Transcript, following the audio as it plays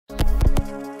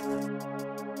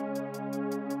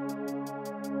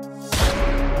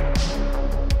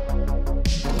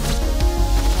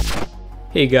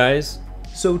Hey guys,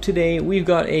 so today we've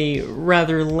got a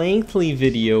rather lengthy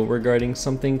video regarding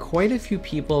something quite a few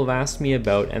people have asked me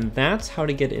about, and that's how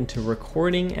to get into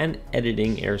recording and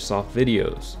editing airsoft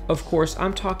videos. Of course,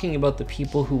 I'm talking about the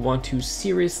people who want to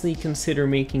seriously consider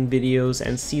making videos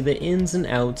and see the ins and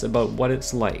outs about what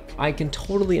it's like. I can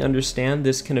totally understand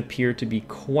this can appear to be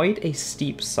quite a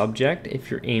steep subject if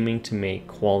you're aiming to make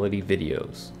quality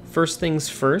videos. First things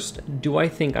first, do I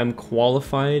think I'm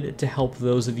qualified to help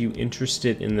those of you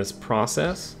interested in this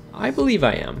process? I believe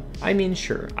I am. I mean,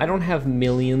 sure, I don't have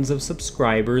millions of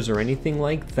subscribers or anything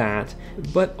like that,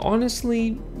 but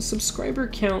honestly, subscriber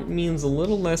count means a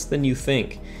little less than you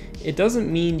think. It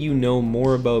doesn't mean you know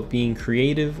more about being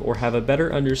creative or have a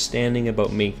better understanding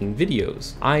about making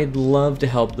videos. I'd love to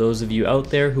help those of you out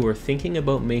there who are thinking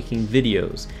about making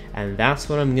videos, and that's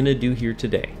what I'm gonna do here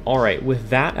today. Alright, with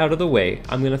that out of the way,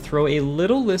 I'm gonna throw a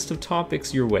little list of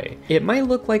topics your way. It might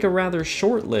look like a rather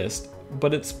short list,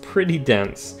 but it's pretty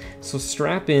dense, so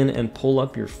strap in and pull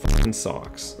up your fucking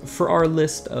socks. For our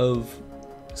list of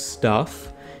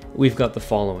stuff, we've got the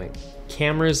following: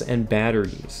 cameras and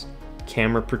batteries,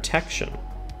 camera protection,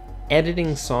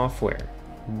 editing software.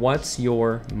 What's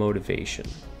your motivation?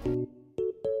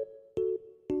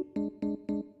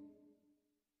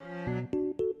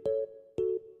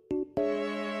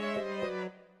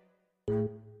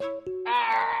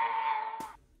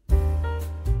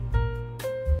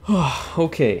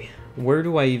 Okay, where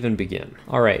do I even begin?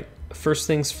 Alright, first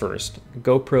things first,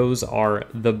 GoPros are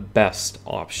the best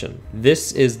option.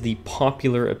 This is the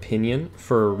popular opinion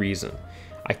for a reason.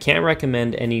 I can't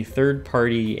recommend any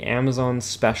third-party Amazon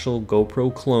special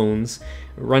GoPro clones.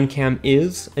 Runcam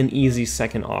is an easy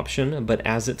second option, but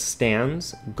as it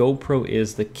stands, GoPro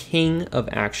is the king of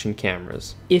action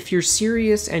cameras. If you're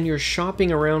serious and you're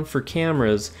shopping around for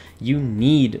cameras, you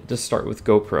need to start with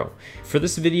GoPro. For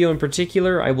this video in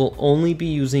particular, I will only be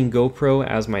using GoPro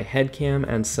as my headcam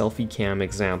and selfie cam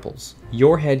examples.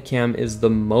 Your headcam is the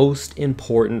most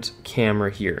important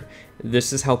camera here.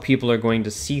 This is how people are going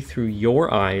to see through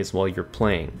your eyes while you're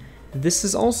playing. This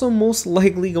is also most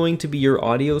likely going to be your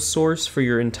audio source for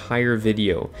your entire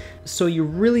video, so you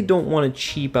really don't want to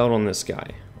cheap out on this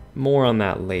guy. More on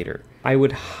that later. I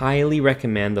would highly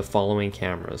recommend the following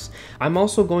cameras. I'm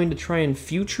also going to try and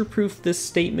future-proof this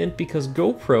statement because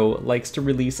GoPro likes to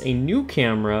release a new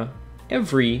camera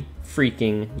every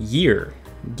freaking year.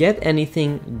 Get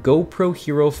anything GoPro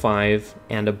Hero 5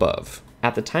 and above.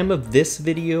 At the time of this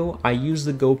video, I use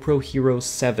the GoPro Hero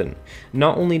 7.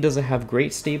 Not only does it have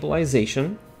great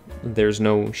stabilization, there's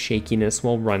no shakiness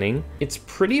while running, it's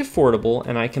pretty affordable,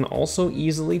 and I can also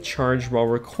easily charge while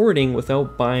recording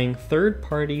without buying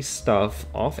third-party stuff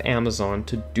off Amazon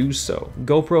to do so.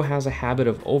 GoPro has a habit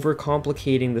of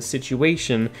overcomplicating the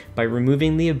situation by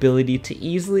removing the ability to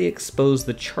easily expose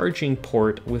the charging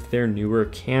port with their newer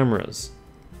cameras.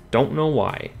 Don't know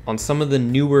why. On some of the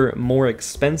newer, more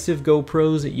expensive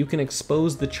GoPros, you can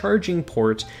expose the charging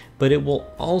port, but it will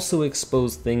also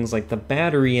expose things like the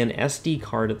battery and SD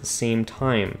card at the same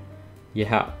time.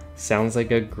 Yeah, sounds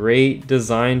like a great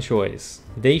design choice.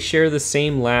 They share the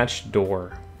same latch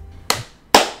door.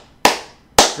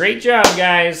 Great job,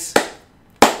 guys!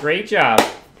 Great job.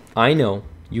 I know.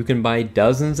 You can buy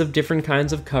dozens of different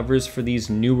kinds of covers for these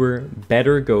newer,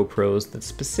 better GoPros that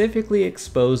specifically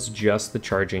expose just the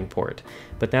charging port,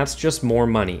 but that's just more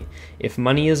money. If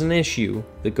money is an issue,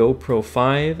 the GoPro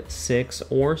 5, 6,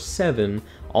 or 7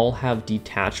 all have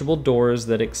detachable doors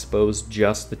that expose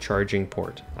just the charging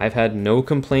port. I've had no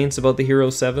complaints about the Hero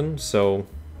 7, so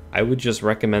I would just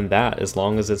recommend that as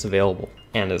long as it's available.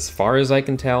 And as far as I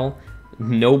can tell,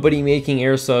 nobody making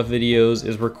airsoft videos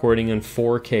is recording in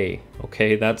 4K,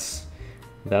 okay? That's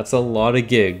a lot of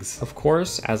gigs. Of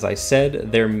course, as I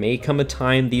said, there may come a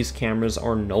time these cameras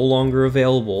are no longer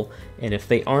available, and if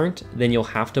they aren't, then you'll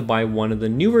have to buy one of the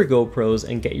newer GoPros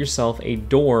and get yourself a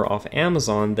door off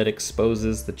Amazon that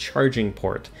exposes the charging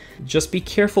port. Just be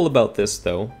careful about this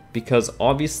though, because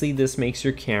obviously this makes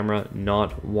your camera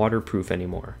not waterproof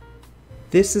anymore.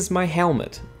 This is my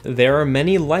helmet. There are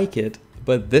many like it,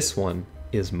 but this one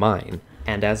is mine.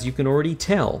 And as you can already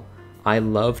tell, I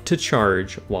love to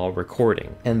charge while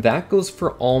recording. And that goes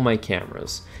for all my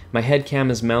cameras. My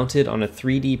headcam is mounted on a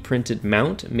 3D printed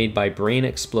mount made by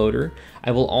BRAINEXPLODER.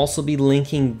 I will also be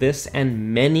linking this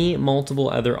and many multiple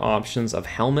other options of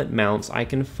helmet mounts I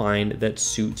can find that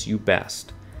suits you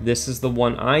best. This is the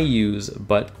one I use,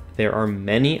 but There are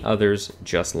many others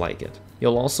just like it.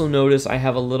 You'll also notice I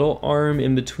have a little arm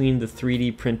in between the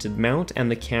 3D printed mount and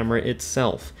the camera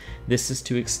itself. This is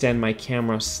to extend my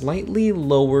camera slightly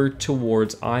lower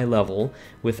towards eye level.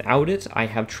 Without it, I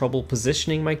have trouble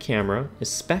positioning my camera,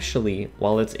 especially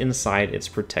while it's inside its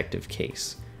protective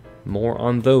case. More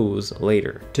on those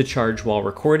later. To charge while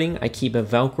recording, I keep a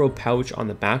Velcro pouch on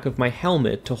the back of my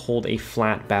helmet to hold a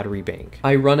flat battery bank.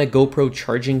 I run a GoPro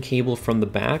charging cable from the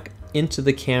back into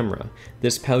the camera.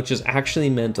 This pouch is actually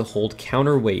meant to hold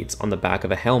counterweights on the back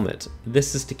of a helmet.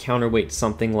 This is to counterweight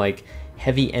something like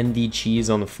heavy ND cheese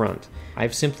on the front.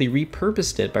 I've simply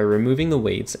repurposed it by removing the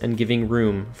weights and giving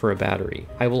room for a battery.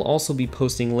 I will also be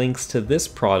posting links to this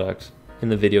product in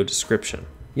the video description.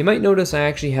 You might notice I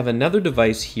actually have another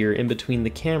device here in between the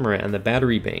camera and the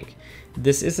battery bank.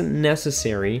 This isn't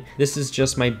necessary, this is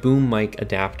just my boom mic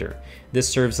adapter. This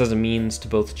serves as a means to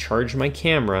both charge my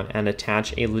camera and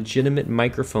attach a legitimate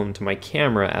microphone to my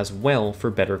camera as well for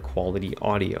better quality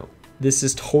audio. This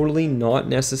is totally not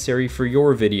necessary for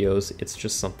your videos, it's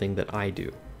just something that I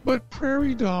do. But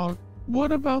Prairie Dog,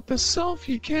 what about the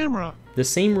selfie camera? The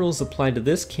same rules apply to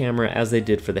this camera as they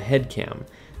did for the head cam.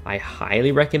 I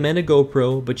highly recommend a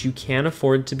GoPro, but you can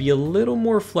afford to be a little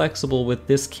more flexible with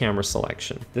this camera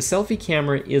selection. The selfie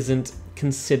camera isn't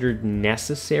considered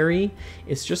necessary,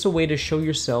 it's just a way to show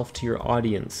yourself to your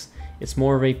audience. It's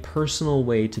more of a personal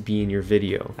way to be in your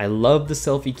video. I love the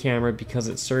selfie camera because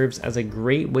it serves as a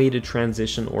great way to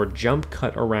transition or jump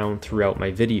cut around throughout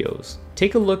my videos.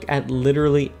 Take a look at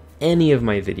literally any of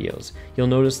my videos. You'll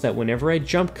notice that whenever I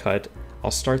jump cut, I'll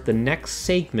start the next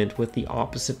segment with the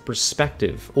opposite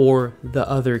perspective, or the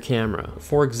other camera.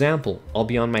 For example, I'll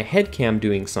be on my head cam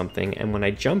doing something, and when I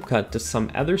jump cut to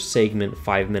some other segment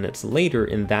 5 minutes later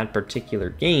in that particular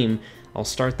game, I'll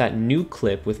start that new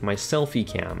clip with my selfie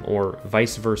cam, or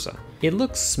vice versa. It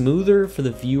looks smoother for the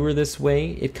viewer this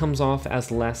way, it comes off as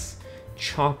less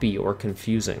choppy or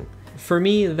confusing. For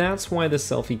me, that's why the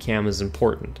selfie cam is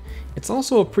important. It's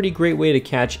also a pretty great way to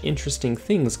catch interesting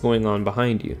things going on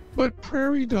behind you. But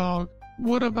Prairie Dog,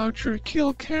 what about your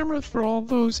kill camera for all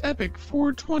those epic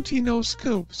 420 no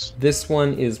scopes? This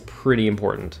one is pretty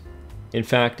important. In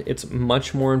fact, it's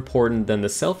much more important than the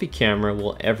selfie camera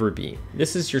will ever be.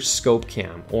 This is your scope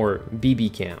cam, or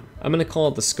BB cam. I'm gonna call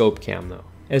it the scope cam though.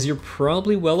 As you're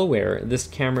probably well aware, this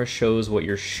camera shows what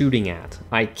you're shooting at.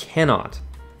 I cannot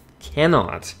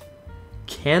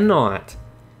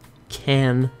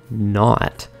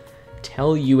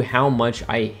tell you how much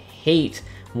I hate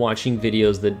watching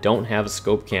videos that don't have a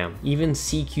scope cam. Even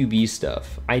CQB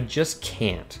stuff, I just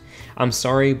can't. I'm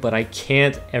sorry, but I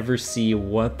can't ever see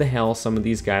what the hell some of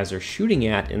these guys are shooting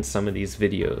at in some of these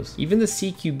videos. Even the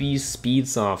CQB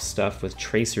Speedsoft stuff with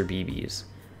tracer BBs.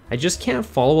 I just can't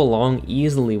follow along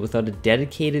easily without a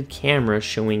dedicated camera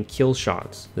showing kill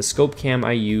shots. The scope cam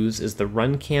I use is the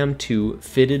RunCam 2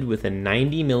 fitted with a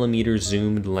 90mm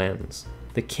zoomed lens.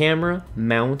 The camera,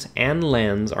 mount, and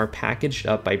lens are packaged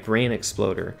up by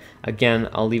BRAINEXPLODER. Again,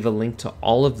 I'll leave a link to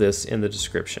all of this in the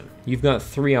description. You've got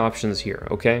 3 options here,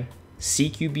 okay?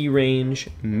 CQB range,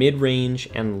 mid-range,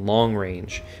 and long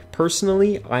range.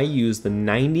 Personally, I use the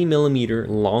 90mm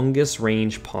longest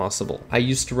range possible. I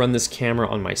used to run this camera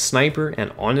on my sniper,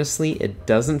 and honestly, it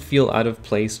doesn't feel out of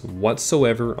place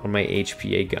whatsoever on my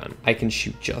HPA gun. I can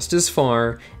shoot just as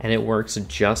far, and it works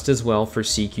just as well for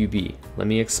CQB. Let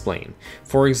me explain.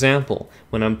 For example,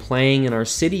 when I'm playing in our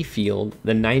city field,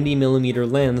 the 90mm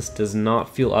lens does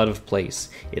not feel out of place.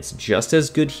 It's just as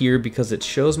good here because it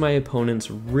shows my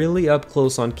opponents really up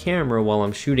close on camera while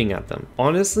I'm shooting at them.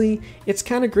 Honestly, it's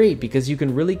kind of great because you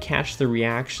can really catch the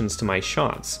reactions to my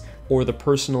shots, or the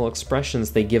personal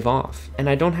expressions they give off. And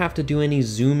I don't have to do any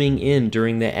zooming in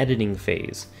during the editing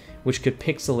phase, which could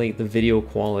pixelate the video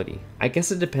quality. I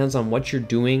guess it depends on what you're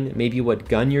doing, maybe what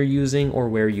gun you're using, or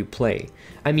where you play.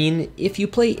 I mean, if you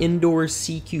play indoor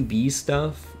CQB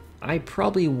stuff, I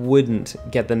probably wouldn't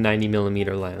get the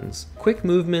 90mm lens. Quick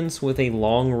movements with a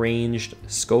long-ranged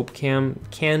scope cam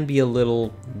can be a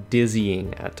little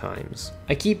dizzying at times.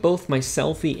 I keep both my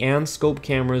selfie and scope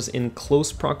cameras in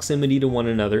close proximity to one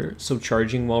another, so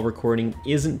charging while recording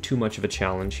isn't too much of a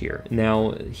challenge here.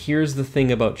 Now, here's the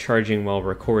thing about charging while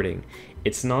recording.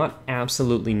 It's not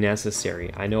absolutely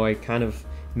necessary. I know I kind of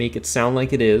make it sound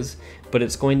like it is, but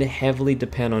it's going to heavily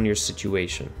depend on your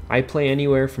situation. I play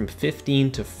anywhere from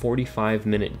 15 to 45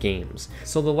 minute games,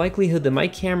 so the likelihood that my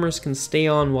cameras can stay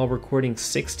on while recording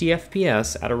 60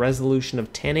 FPS at a resolution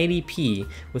of 1080p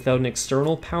without an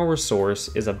external power source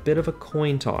is a bit of a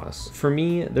coin toss. For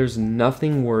me, there's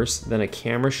nothing worse than a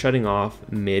camera shutting off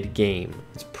mid-game.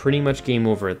 It's pretty much game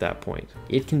over at that point.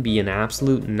 It can be an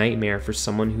absolute nightmare for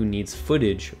someone who needs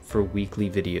footage for weekly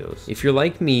videos. If you're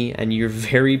like me and you're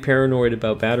very paranoid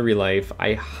about battery life,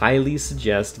 I highly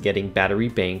suggest getting battery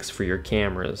banks for your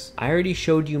cameras. I already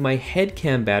showed you my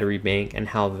headcam battery bank and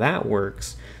how that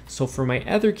works, so for my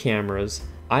other cameras,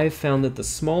 I've found that the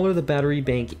smaller the battery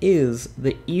bank is,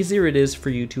 the easier it is for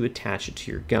you to attach it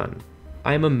to your gun.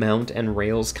 I'm a mount and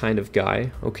rails kind of guy,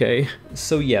 okay?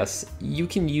 So yes, you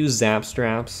can use zap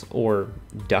straps or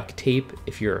duct tape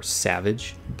if you're a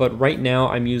savage, but right now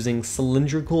I'm using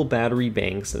cylindrical battery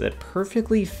banks that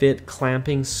perfectly fit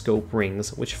clamping scope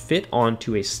rings which fit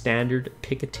onto a standard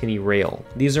Picatinny rail.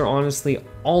 These are honestly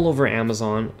all over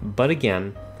Amazon, but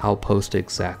again, I'll post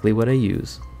exactly what I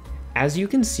use. As you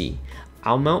can see,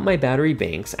 I'll mount my battery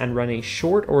banks and run a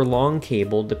short or long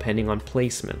cable depending on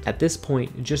placement. At this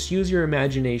point, just use your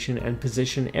imagination and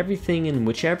position everything in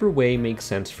whichever way makes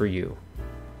sense for you.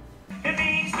 It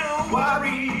means no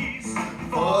worries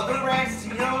for the rest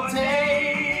of your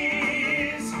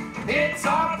days. It's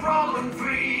our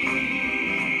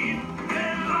problem-free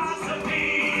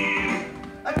philosophy.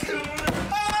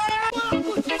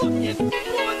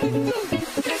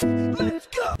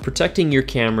 Protecting your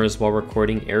cameras while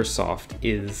recording Airsoft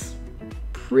is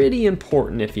pretty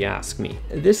important if you ask me.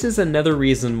 This is another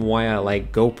reason why I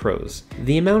like GoPros.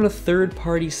 The amount of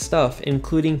third-party stuff,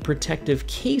 including protective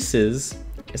cases,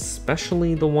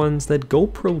 especially the ones that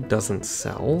GoPro doesn't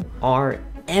sell, are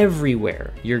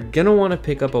everywhere. You're gonna want to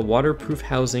pick up a waterproof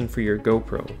housing for your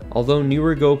GoPro. Although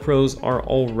newer GoPros are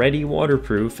already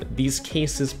waterproof, these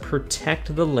cases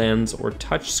protect the lens or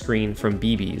touchscreen from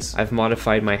BBs. I've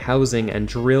modified my housing and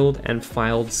drilled and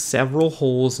filed several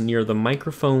holes near the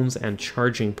microphones and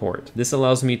charging port. This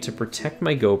allows me to protect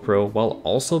my GoPro while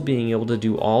also being able to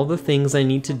do all the things I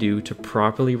need to do to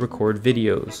properly record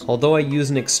videos. Although I use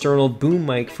an external boom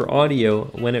mic for audio,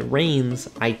 when it rains,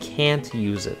 I can't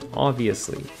use it,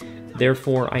 obviously.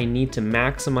 Therefore, I need to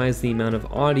maximize the amount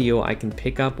of audio I can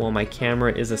pick up while my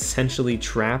camera is essentially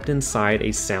trapped inside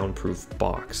a soundproof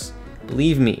box.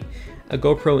 Believe me, a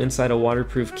GoPro inside a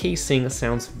waterproof casing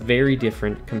sounds very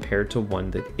different compared to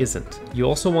one that isn't. You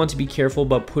also want to be careful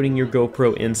about putting your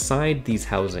GoPro inside these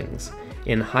housings.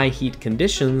 In high heat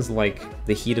conditions, like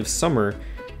the heat of summer,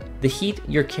 the heat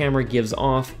your camera gives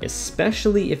off,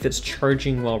 especially if it's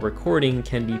charging while recording,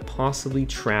 can be possibly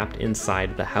trapped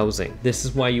inside the housing. This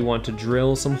is why you want to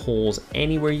drill some holes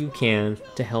anywhere you can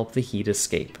to help the heat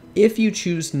escape. If you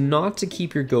choose not to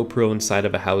keep your GoPro inside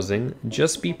of a housing,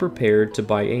 just be prepared to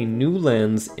buy a new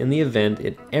lens in the event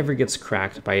it ever gets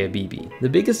cracked by a BB. The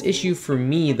biggest issue for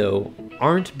me though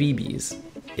aren't BBs,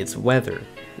 it's weather.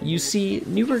 You see,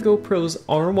 newer GoPros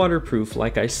are waterproof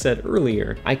like I said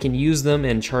earlier. I can use them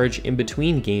and charge in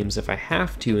between games if I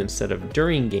have to instead of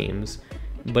during games,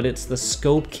 but it's the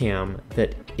scope cam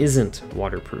that isn't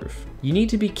waterproof. You need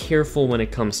to be careful when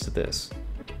it comes to this.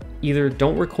 Either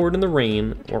don't record in the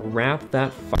rain or wrap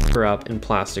that fucker up in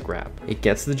plastic wrap. It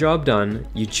gets the job done,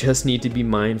 you just need to be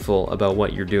mindful about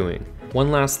what you're doing. One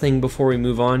last thing before we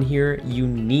move on here, you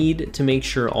need to make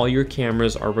sure all your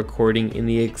cameras are recording in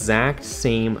the exact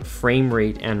same frame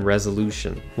rate and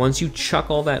resolution. Once you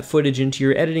chuck all that footage into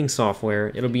your editing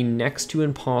software, it'll be next to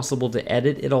impossible to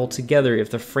edit it all together if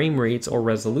the frame rates or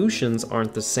resolutions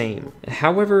aren't the same.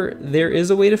 However, there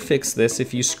is a way to fix this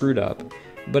if you screwed up,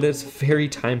 but it's very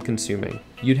time consuming.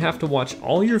 You'd have to watch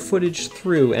all your footage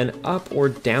through and up or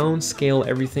downscale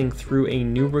everything through a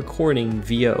new recording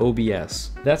via OBS.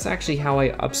 That's actually how I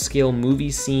upscale movie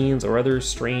scenes or other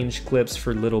strange clips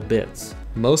for little bits.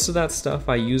 Most of that stuff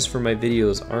I use for my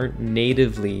videos aren't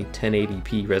natively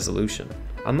 1080p resolution.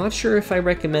 I'm not sure if I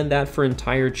recommend that for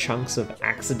entire chunks of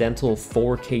accidental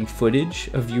 4K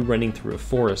footage of you running through a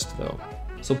forest though,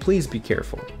 so please be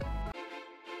careful.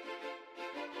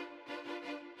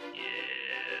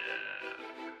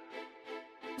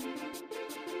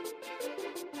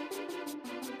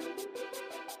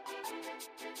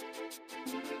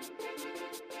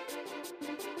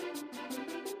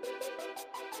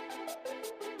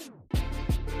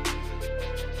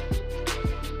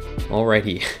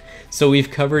 Alrighty, so we've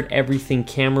covered everything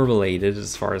camera related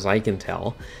as far as I can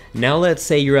tell. Now let's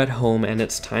say you're at home and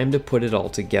it's time to put it all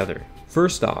together.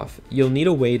 First off, you'll need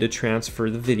a way to transfer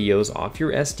the videos off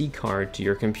your SD card to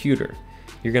your computer.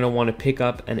 you're going to want to pick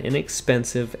up an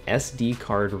inexpensive SD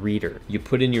card reader. You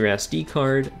put in your SD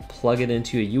card, plug it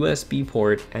into a USB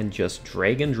port, and just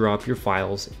drag and drop your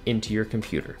files into your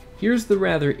computer. Here's the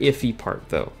rather iffy part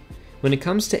though. When it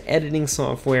comes to editing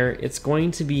software, it's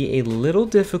going to be a little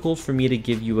difficult for me to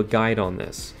give you a guide on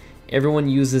this. Everyone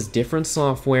uses different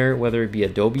software, whether it be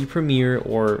Adobe Premiere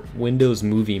or Windows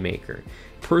Movie Maker.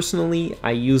 Personally,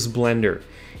 I use Blender.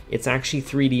 It's actually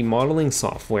 3D modeling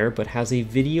software, but has a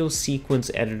video sequence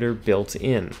editor built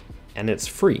in, and it's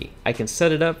free. I can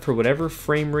set it up for whatever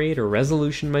frame rate or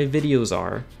resolution my videos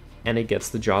are, and it gets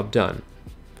the job done,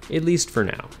 at least for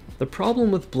now. The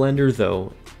problem with Blender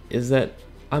though, is that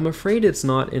I'm afraid it's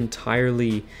not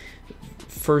entirely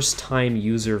first-time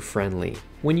user-friendly.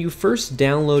 When you first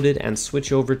download it and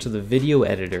switch over to the video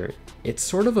editor, it's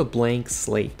sort of a blank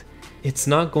slate. It's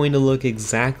not going to look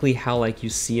exactly how like you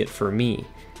see it for me.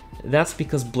 That's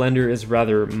because Blender is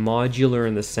rather modular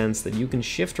in the sense that you can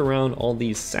shift around all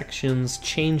these sections,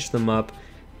 change them up,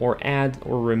 or add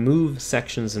or remove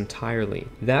sections entirely.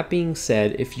 That being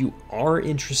said, if you are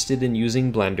interested in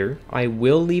using Blender, I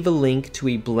will leave a link to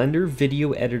a Blender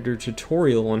video editor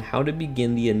tutorial on how to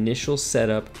begin the initial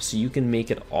setup so you can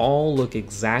make it all look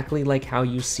exactly like how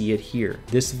you see it here.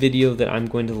 This video that I'm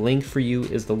going to link for you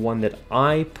is the one that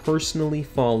I personally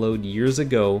followed years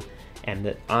ago and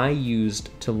that I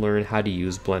used to learn how to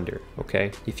use Blender,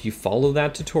 okay? If you follow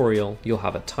that tutorial, you'll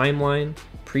have a timeline,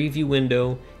 preview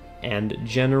window, and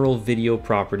general video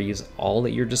properties all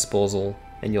at your disposal,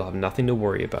 and you'll have nothing to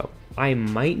worry about. I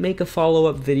might make a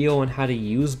follow-up video on how to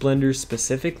use Blender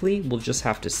specifically, we'll just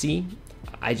have to see.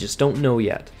 I just don't know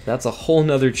yet. That's a whole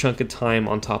nother chunk of time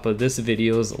on top of this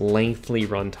video's lengthy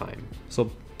runtime.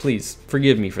 So please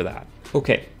forgive me for that.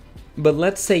 Okay, but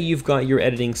let's say you've got your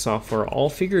editing software all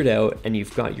figured out and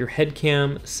you've got your head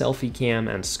cam, selfie cam,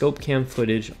 and scope cam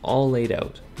footage all laid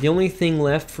out. The only thing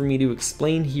left for me to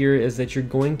explain here is that you're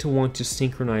going to want to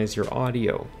synchronize your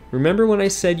audio. Remember when I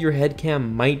said your head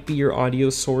cam might be your audio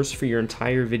source for your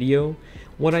entire video?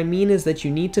 What I mean is that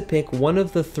you need to pick one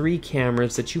of the 3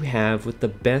 cameras that you have with the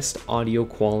best audio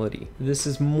quality. This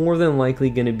is more than likely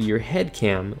going to be your head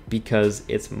cam because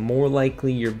it's more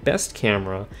likely your best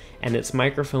camera and its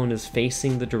microphone is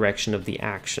facing the direction of the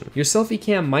action. Your selfie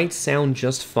cam might sound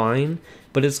just fine,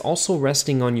 but it's also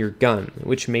resting on your gun,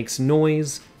 which makes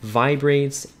noise,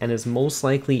 vibrates, and is most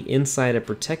likely inside a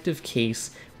protective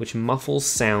case which muffles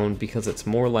sound because it's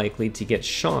more likely to get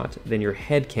shot than your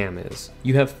head cam is.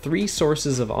 You have 3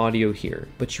 sources of audio here,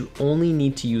 but you only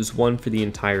need to use one for the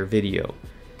entire video.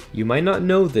 You might not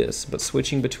know this, but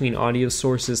switching between audio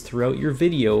sources throughout your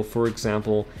video, for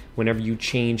example, whenever you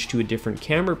change to a different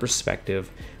camera perspective,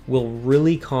 will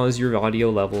really cause your audio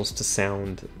levels to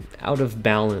sound out of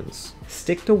balance.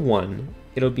 Stick to one.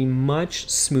 It'll be much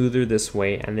smoother this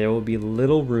way and there will be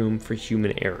little room for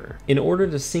human error. In order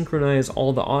to synchronize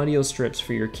all the audio strips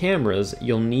for your cameras,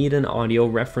 you'll need an audio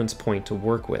reference point to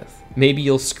work with. Maybe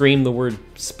you'll scream the word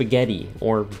spaghetti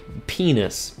or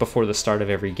penis before the start of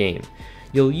every game.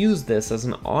 You'll use this as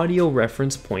an audio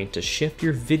reference point to shift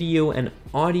your video and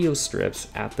audio strips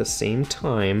at the same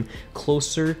time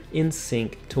closer in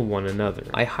sync to one another.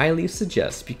 I highly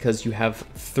suggest, because you have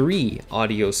 3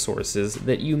 audio sources,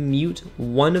 that you mute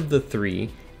one of the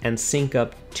 3 and sync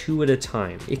up 2 at a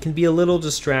time. It can be a little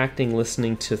distracting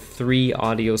listening to 3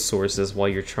 audio sources while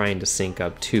you're trying to sync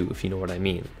up 2, if you know what I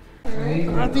mean. Oh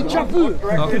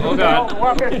god.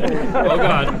 Oh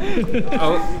god.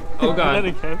 Oh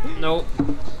god. No.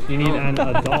 You need an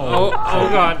adult. Oh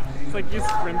god. It's like you're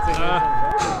sprinting.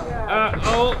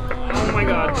 Oh my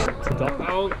god.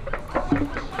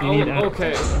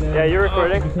 Okay. Yeah, you're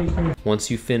recording.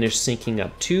 Once you finish syncing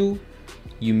up 2,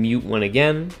 you mute one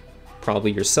again,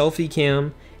 probably your selfie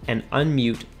cam, and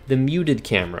unmute the muted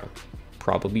camera,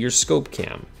 probably your scope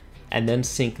cam, and then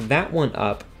sync that one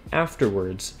up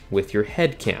afterwards with your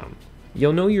head cam.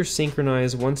 You'll know you're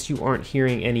synchronized once you aren't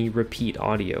hearing any repeat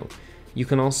audio. You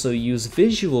can also use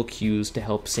visual cues to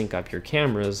help sync up your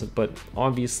cameras, but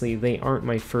obviously they aren't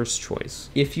my first choice.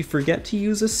 If you forget to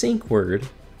use a sync word,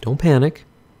 don't panic.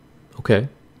 Okay,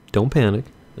 don't panic.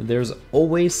 There's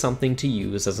always something to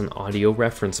use as an audio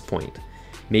reference point.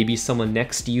 Maybe someone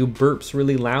next to you burps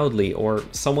really loudly or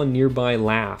someone nearby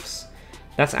laughs.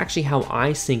 That's actually how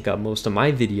I sync up most of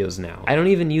my videos now. I don't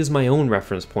even use my own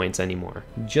reference points anymore.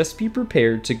 Just be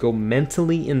prepared to go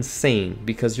mentally insane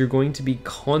because you're going to be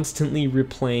constantly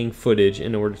replaying footage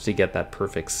in order to get that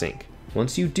perfect sync.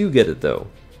 Once you do get it though,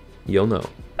 you'll know.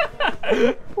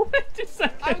 Wait a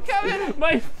second. I'm coming.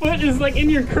 My foot is like in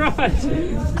your crotch.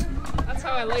 That's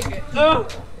how I like it. Oh.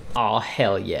 Aw,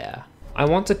 hell yeah. I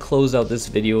want to close out this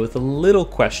video with a little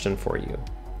question for you.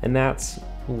 And that's,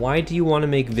 Why do you want to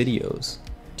make videos?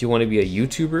 Do you want to be a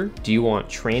YouTuber? Do you want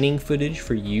training footage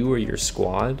for you or your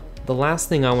squad? The last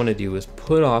thing I want to do is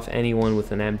put off anyone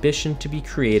with an ambition to be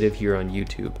creative here on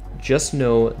YouTube. Just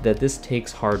know that this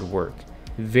takes hard work.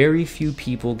 Very few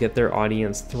people get their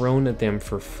audience thrown at them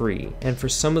for free, and for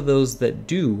some of those that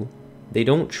do, they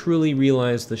don't truly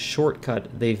realize the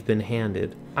shortcut they've been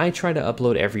handed. I try to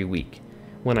upload every week.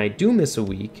 When I do miss a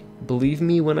week, believe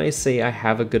me when I say I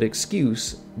have a good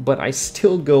excuse, but I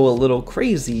still go a little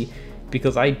crazy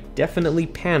because I definitely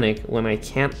panic when I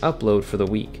can't upload for the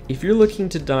week. If you're looking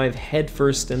to dive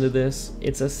headfirst into this,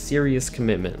 it's a serious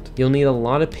commitment. You'll need a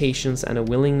lot of patience and a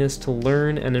willingness to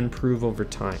learn and improve over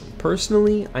time.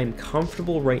 Personally, I'm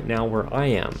comfortable right now where I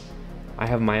am. I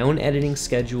have my own editing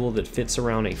schedule that fits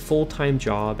around a full-time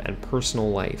job and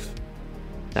personal life.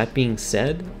 That being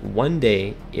said, one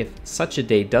day, if such a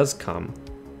day does come,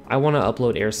 I want to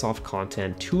upload Airsoft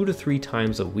content 2 to 3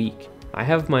 times a week. I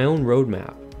have my own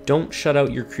roadmap. Don't shut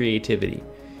out your creativity.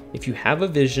 If you have a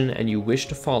vision and you wish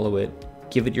to follow it,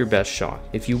 give it your best shot.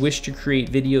 If you wish to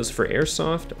create videos for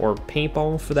Airsoft, or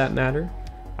paintball for that matter,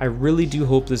 I really do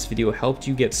hope this video helped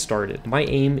you get started. My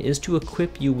aim is to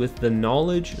equip you with the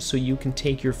knowledge so you can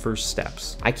take your first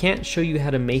steps. I can't show you how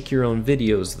to make your own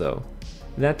videos though.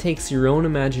 That takes your own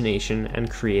imagination and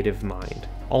creative mind.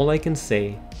 All I can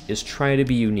say is try to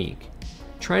be unique.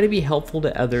 Try to be helpful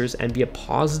to others and be a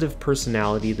positive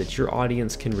personality that your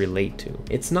audience can relate to.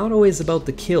 It's not always about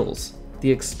the kills, the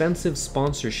expensive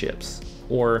sponsorships,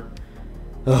 or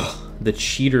the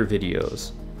cheater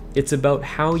videos. It's about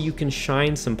how you can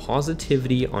shine some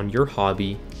positivity on your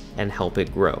hobby and help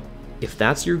it grow. If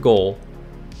that's your goal,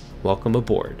 welcome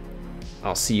aboard.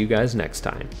 I'll see you guys next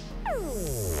time.